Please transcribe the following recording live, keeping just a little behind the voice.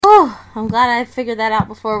Whew, I'm glad I figured that out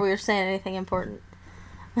before we were saying anything important.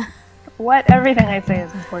 What? Everything I say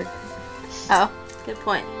is important. Oh, good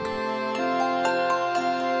point.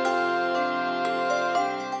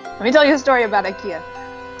 Let me tell you a story about IKEA.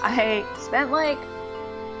 I spent like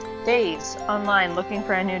days online looking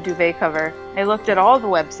for a new duvet cover. I looked at all the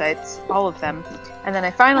websites, all of them, and then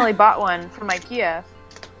I finally bought one from IKEA.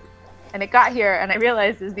 And it got here, and I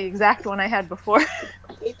realized it's the exact one I had before.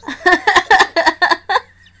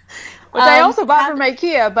 Which I also bought from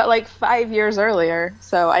IKEA, but like 5 years earlier.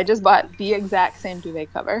 So I just bought the exact same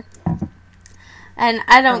duvet cover. And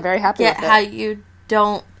I don't I'm very happy get with it. how you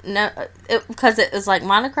don't know, because it was like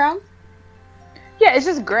monochrome? Yeah, it's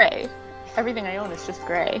just gray. Everything I own is just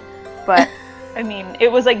gray. But, I mean,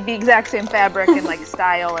 it was like the exact same fabric and like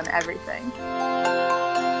style and everything.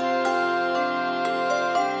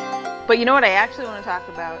 But you know what I actually want to talk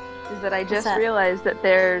about is that I just realized that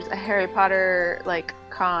there's a Harry Potter like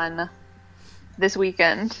con this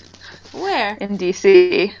weekend. Where? In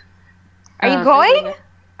DC. Are you going?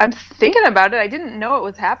 I'm thinking about it. I didn't know it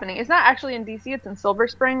was happening. It's not actually in DC. It's in Silver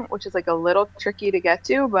Spring, which is like a little tricky to get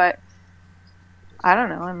to, but I don't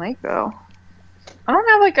know. I might go. I don't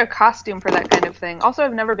have like a costume for that kind of thing. Also,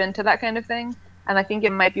 I've never been to that kind of thing, and I think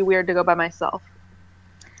it might be weird to go by myself.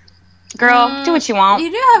 Girl, do what you want. You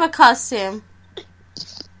do have a costume.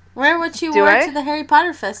 Wear what you wore to the Harry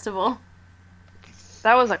Potter festival.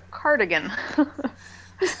 That was a cardigan.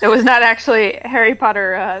 It was not actually Harry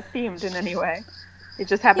Potter themed in any way. It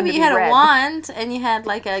just happened to be red. You had a wand, and you had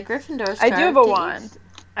like a Gryffindor scarf. I do have a wand.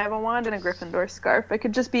 I have a wand and a Gryffindor scarf. I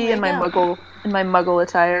could just be in my Muggle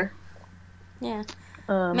attire. Yeah.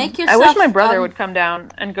 Make yourself. I wish my brother would come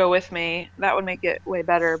down and go with me. That would make it way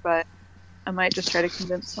better, but I might just try to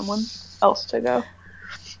convince someone else to go.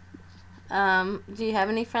 Do you have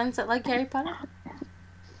any friends that like Harry Potter?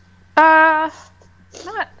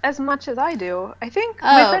 Not as much as I do. I think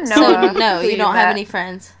my friend Noah. So no, you don't have any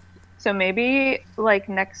friends. So maybe like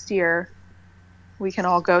next year, we can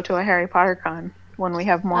all go to a Harry Potter con when we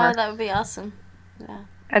have more. Oh, that would be awesome. Yeah.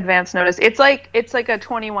 Advance notice. It's like a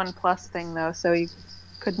 21 plus thing though, so you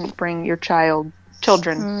couldn't bring your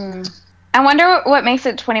children. I wonder what makes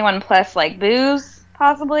it 21 plus, like booze,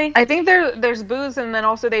 possibly? I think there's booze, and then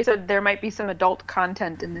also they said there might be some adult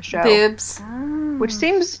content in the show. Boobs. Which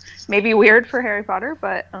seems maybe weird for Harry Potter,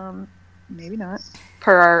 but maybe not.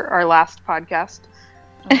 Per our last podcast.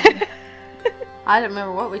 I don't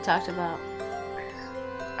remember what we talked about.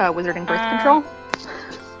 Wizarding birth control?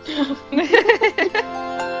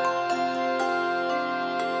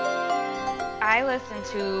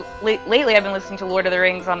 Lately I've been listening to Lord of the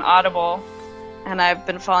Rings on Audible, and I've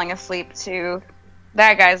been falling asleep to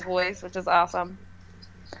that guy's voice, which is awesome.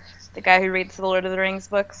 The guy who reads the Lord of the Rings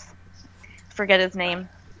books. Forget his name.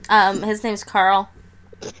 His name's Carl.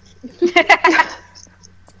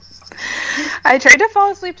 I tried to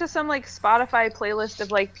fall asleep to some like Spotify playlist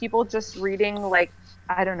of like people just reading like,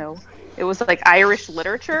 I don't know, it was like Irish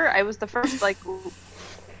literature. I was the first like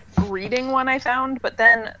reading one I found, but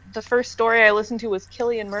then the first story I listened to was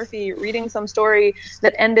Cillian Murphy reading some story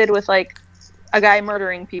that ended with like a guy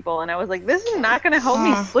murdering people, and I was like, this is not going to help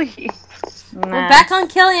me sleep. We're back on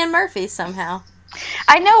Cillian Murphy somehow.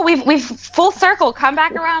 I know, we've full circle come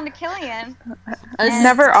back around to Cillian. This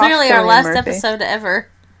is clearly our last episode ever.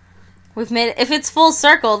 We've made it. If it's full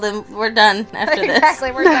circle, then we're done after this.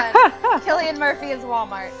 Exactly, we're done. Cillian Murphy is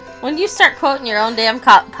Walmart. When you start quoting your own damn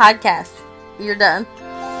podcast, you're done.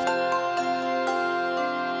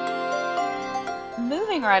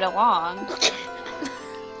 Moving right along.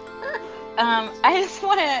 I just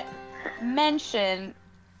want to mention,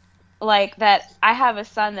 like, that I have a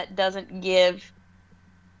son that doesn't give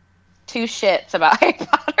two shits about Harry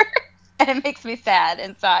Potter, and it makes me sad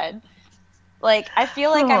inside. Like, I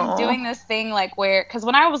feel like I'm doing this thing, like, where... Because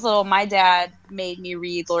when I was little, my dad made me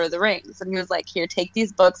read Lord of the Rings. And he was like, here, take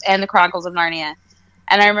these books and the Chronicles of Narnia.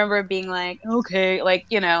 And I remember being like, okay, like,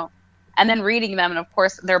 you know. And then reading them, and of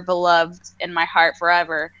course, they're beloved in my heart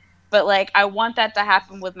forever. But, like, I want that to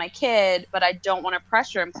happen with my kid, but I don't want to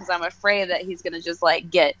pressure him because I'm afraid that he's going to just,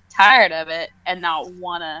 like, get tired of it and not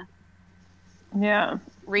want to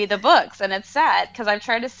read the books. And it's sad because I've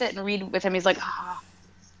tried to sit and read with him. He's like,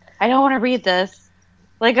 I don't want to read this.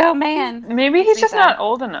 Like, oh, man. Maybe he's just not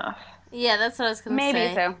old enough. Yeah, that's what I was going to say.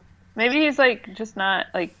 Maybe so. Maybe he's, like, just not,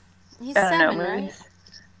 like... He's 7, right?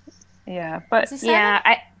 Yeah, but...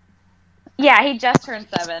 Yeah, he just turned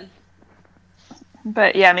 7.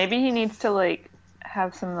 But, yeah, maybe he needs to, like,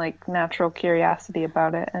 have some, like, natural curiosity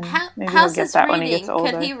about it. And maybe he'll get that when he gets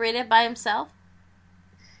older. Could he read it by himself?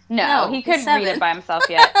 No, he couldn't read it by himself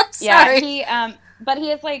yet. Sorry. Yeah, but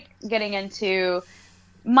he is, like, getting into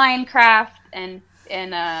Minecraft and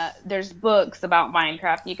there's books about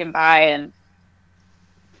Minecraft you can buy, and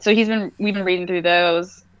so we've been reading through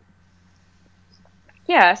those.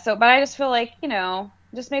 Yeah, but I just feel like, it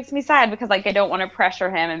just makes me sad because like I don't want to pressure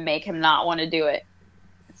him and make him not want to do it.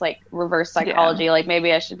 It's like reverse psychology. Yeah. Like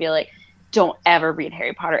maybe I should be like, don't ever read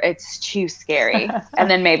Harry Potter. It's too scary. And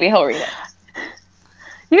then maybe he'll read it.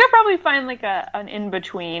 You could probably find like an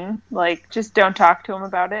in-between, like just don't talk to him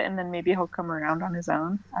about it, and then maybe he'll come around on his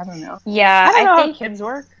own. I don't know. Yeah, I don't know how kids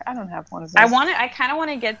work. I don't have one of those. I kind of want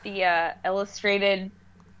to get the illustrated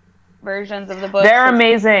versions of the books. They're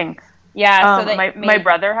amazing. Yeah, so that my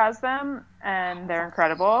brother has them, and they're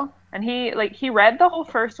incredible. And he read the whole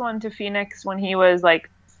first one to Phoenix when he was like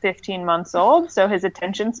 15 months old, so his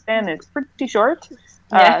attention span is pretty short.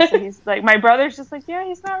 Yeah. So he's like, my brother's just like, yeah,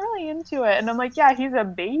 he's not really into it. And I'm like, yeah, he's a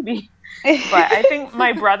baby. But I think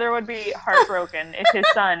my brother would be heartbroken if his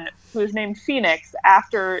son, who's named Phoenix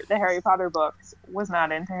after the Harry Potter books, was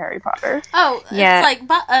not into Harry Potter. Oh, yeah. It's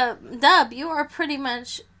like, Dub, you are pretty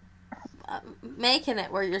much making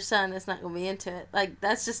it where your son is not going to be into it. Like,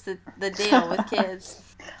 that's just the deal with kids.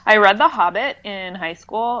 I read The Hobbit in high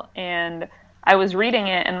school, and I was reading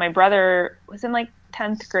it, and my brother was in like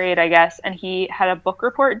 10th grade, I guess, and he had a book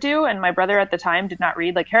report due, and my brother at the time did not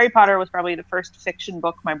read. Like, Harry Potter was probably the first fiction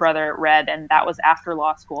book my brother read, and that was after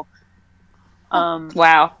law school.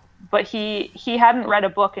 Wow. But he hadn't read a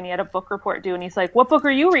book, and he had a book report due, and he's like, what book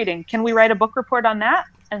are you reading? Can we write a book report on that?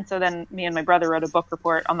 And so then me and my brother wrote a book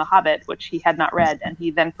report on The Hobbit, which he had not read, and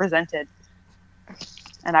he then presented.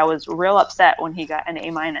 And I was real upset when he got an A-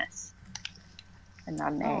 and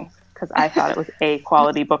not an A, because I thought it was a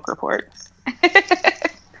quality book report. Wait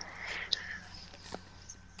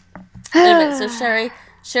a minute, so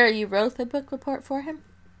Sherry, you wrote the book report for him?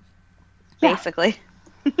 Basically.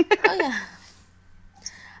 Oh,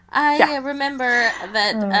 yeah. I remember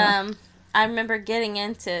that, I remember getting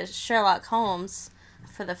into Sherlock Holmes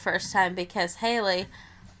for the first time because Haley,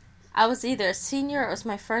 I was either a senior or it was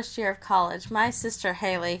my first year of college. My sister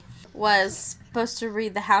Haley was supposed to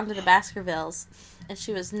read The Hound of the Baskervilles, and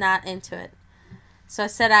she was not into it. So I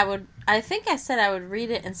said I would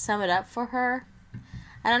read it and sum it up for her.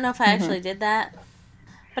 I don't know if I actually did that.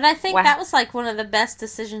 But I think that was like one of the best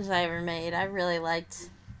decisions I ever made. I really liked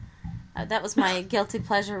that was my guilty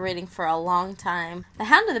pleasure reading for a long time. The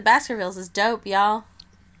Hound of the Baskervilles is dope, y'all.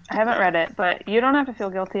 I haven't read it, but you don't have to feel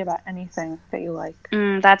guilty about anything that you like.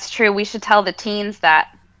 That's true. We should tell the teens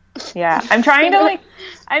that. Yeah. I'm trying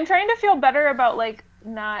to feel better about like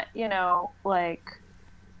not, like,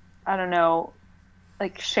 I don't know,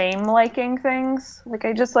 like shame liking things. Like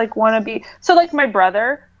I just like want to be, so like my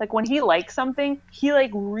brother, like when he likes something, he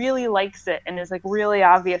like really likes it and is like really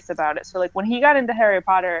obvious about it. So like when he got into Harry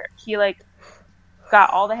Potter, he like got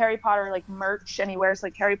all the Harry Potter like merch, and he wears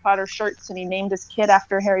like Harry Potter shirts, and he named his kid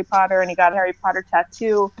after Harry Potter, and he got a Harry Potter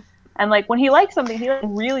tattoo. And like when he likes something, he like,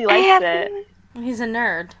 really likes it. He's a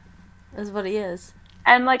nerd, is what he is.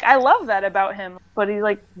 And like I love that about him, but he's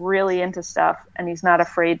like really into stuff, and he's not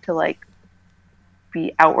afraid to like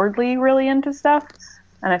be outwardly really into stuff.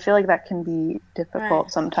 And I feel like that can be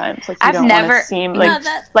difficult sometimes. Like you don't want to seem like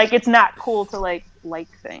like it's not cool to like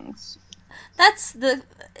things.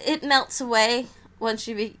 It melts away once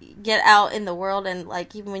you get out in the world, and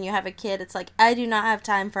like even when you have a kid, it's like I do not have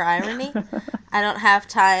time for irony. I don't have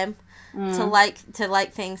time to like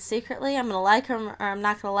things secretly. I'm gonna like them or I'm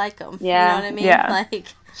not gonna like them. Yeah. You know what I mean? Yeah.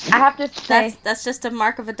 Like I have to say that's just a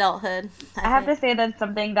mark of adulthood. I have to say that's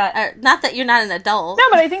something that not that you're not an adult. No,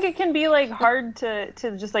 but I think it can be like hard to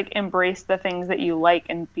just like embrace the things that you like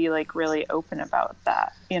and be like really open about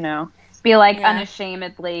that. Be like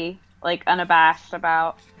unashamedly like unabashed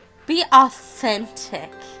about. Be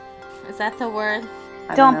authentic. Is that the word?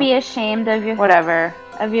 Don't be ashamed of your whatever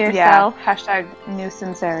of yourself. Yeah. Hashtag new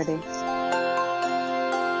sincerity.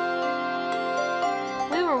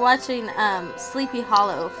 We were watching Sleepy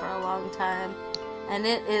Hollow for a long time, and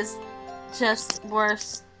it is just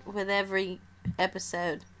worse with every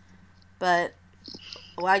episode. But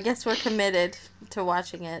I guess we're committed to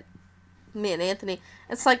watching it. Me and Anthony.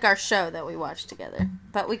 It's like our show that we watch together.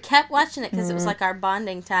 But we kept watching it because it was like our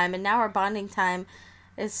bonding time. And now our bonding time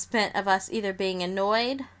is spent of us either being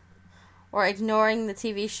annoyed or ignoring the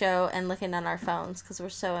TV show and looking on our phones because we're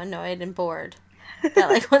so annoyed and bored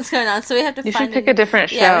about like what's going on. So we have to pick a different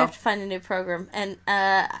show. Yeah, we have to find a new program. And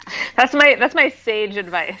that's my sage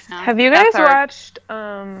advice. Have you guys watched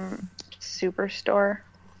Superstore?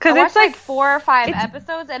 Because it's like 4 or 5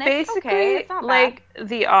 episodes, and it's basically okay. It's not like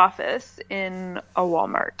The Office in a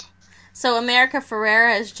Walmart. So America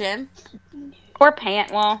Ferrera is Jim? Poor Pam.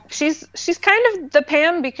 Well, she's kind of the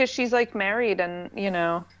Pam because she's like married and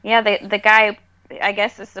yeah. The guy, I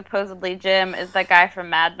guess, is supposedly Jim, is the guy from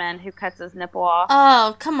Mad Men who cuts his nipple off.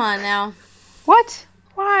 Oh, come on now. What?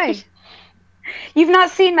 Why? You've not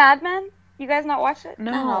seen Mad Men? You guys not watched it? No.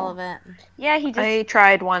 Not all of it. Yeah, I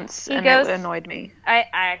tried once and it annoyed me.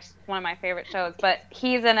 It's one of my favorite shows, but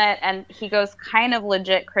he's in it and he goes kind of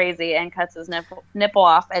legit crazy and cuts his nipple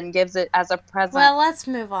off and gives it as a present. Well, let's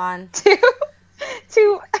move on.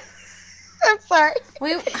 to I'm sorry.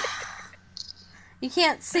 You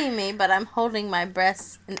can't see me, but I'm holding my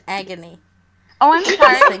breasts in agony. Oh, I'm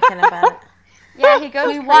sorry. Just thinking about it. Yeah, he goes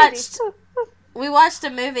We watched a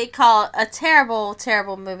movie a terrible,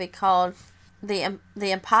 terrible movie called The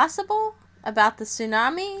Impossible, about the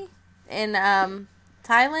tsunami in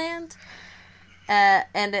Thailand.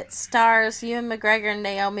 And it stars Ewan McGregor and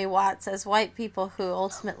Naomi Watts as white people who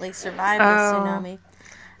ultimately survived the tsunami.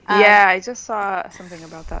 Yeah, I just saw something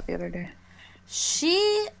about that the other day.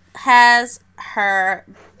 She has her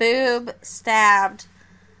boob stabbed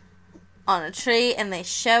on a tree, and they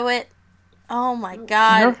show it. Oh my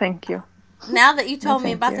God. No, thank you. Now that you told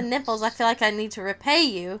me about the nipples, I feel like I need to repay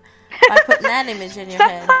you by putting that image in your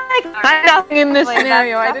head. I'm nothing in this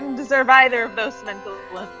scenario. I didn't deserve either of those mental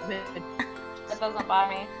limits. That doesn't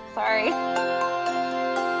bother me. Sorry.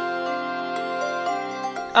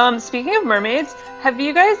 Speaking of mermaids, have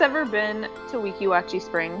you guys ever been to Weeki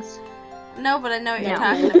Springs? No, but I know what you're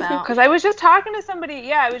talking about. Because I was just talking to somebody.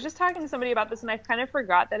 Yeah, I was just talking to somebody about this, and I kind of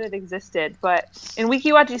forgot that it existed. But in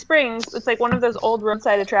Weeki Springs, it's like one of those old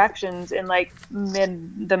roadside attractions in like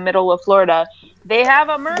the middle of Florida. They have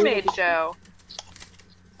a mermaid show,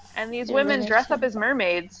 and these women dress up as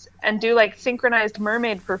mermaids and do like synchronized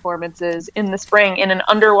mermaid performances in the spring in an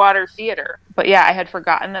underwater theater. But yeah, I had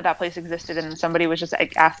forgotten that place existed, and somebody was just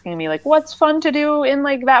like asking me like, "What's fun to do in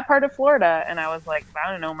like that part of Florida?" And I was like, "I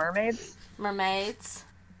don't know, mermaids." Mermaids.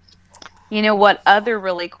 You know what other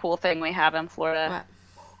really cool thing we have in Florida?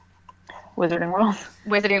 What? Wizarding World.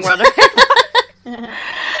 Wizarding World.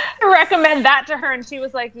 I recommend that to her, and she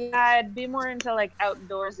was like, "Yeah, I'd be more into like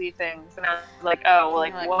outdoorsy things." And I was like, "Oh,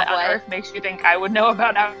 like what on earth makes you think I would know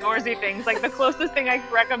about outdoorsy things?" Like the closest thing I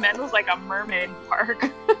could recommend was like a mermaid park.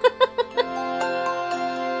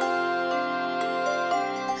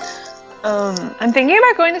 I'm thinking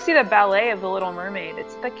about going to see the ballet of The Little Mermaid.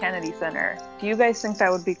 It's at the Kennedy Center. Do you guys think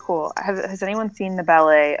that would be cool? Has anyone seen the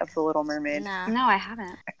ballet of The Little Mermaid? No, I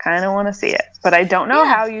haven't. I kind of want to see it, but I don't know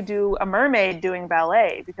how you do a mermaid doing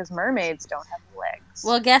ballet because mermaids don't have legs.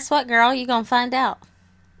 Well, guess what, girl? You're going to find out.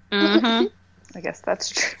 Mm-hmm. I guess that's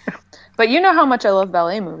true. But you know how much I love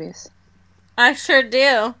ballet movies. I sure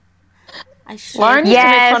do. Lauren used to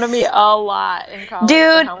make fun of me a lot in college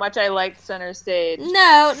for how much I liked Center Stage.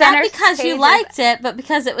 No, not because you liked it, but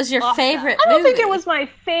because it was your favorite movie. I don't think it was my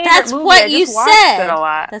favorite That's movie. what I you just watched said. It a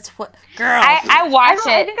lot. That's what, girl. I watched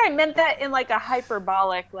it. I think I meant that in like a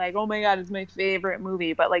hyperbolic, like, oh my God, it's my favorite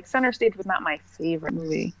movie. But like Center Stage was not my favorite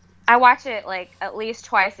movie. I watch it like at least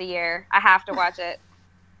twice a year. I have to watch it.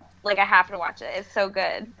 Like I have to watch it. It's so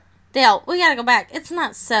good. Dale, we gotta go back. It's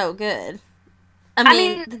not so good. I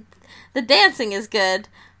mean the dancing is good,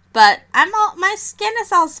 but my skin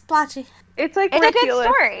is all splotchy. It's like it's ridiculous, a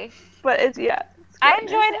good story, but it's I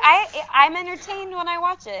enjoyed. I'm entertained when I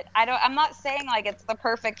watch it. I'm not saying like it's the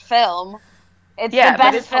perfect film. It's the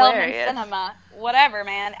best film in cinema. Whatever,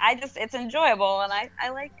 man. It's enjoyable, and I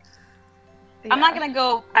like. Yeah. I'm not gonna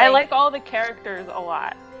go. I like all the characters a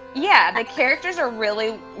lot. Yeah, the characters are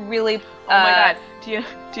really, really. Oh my God! Do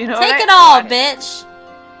you know? Take it all, bitch.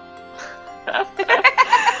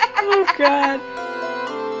 Oh God!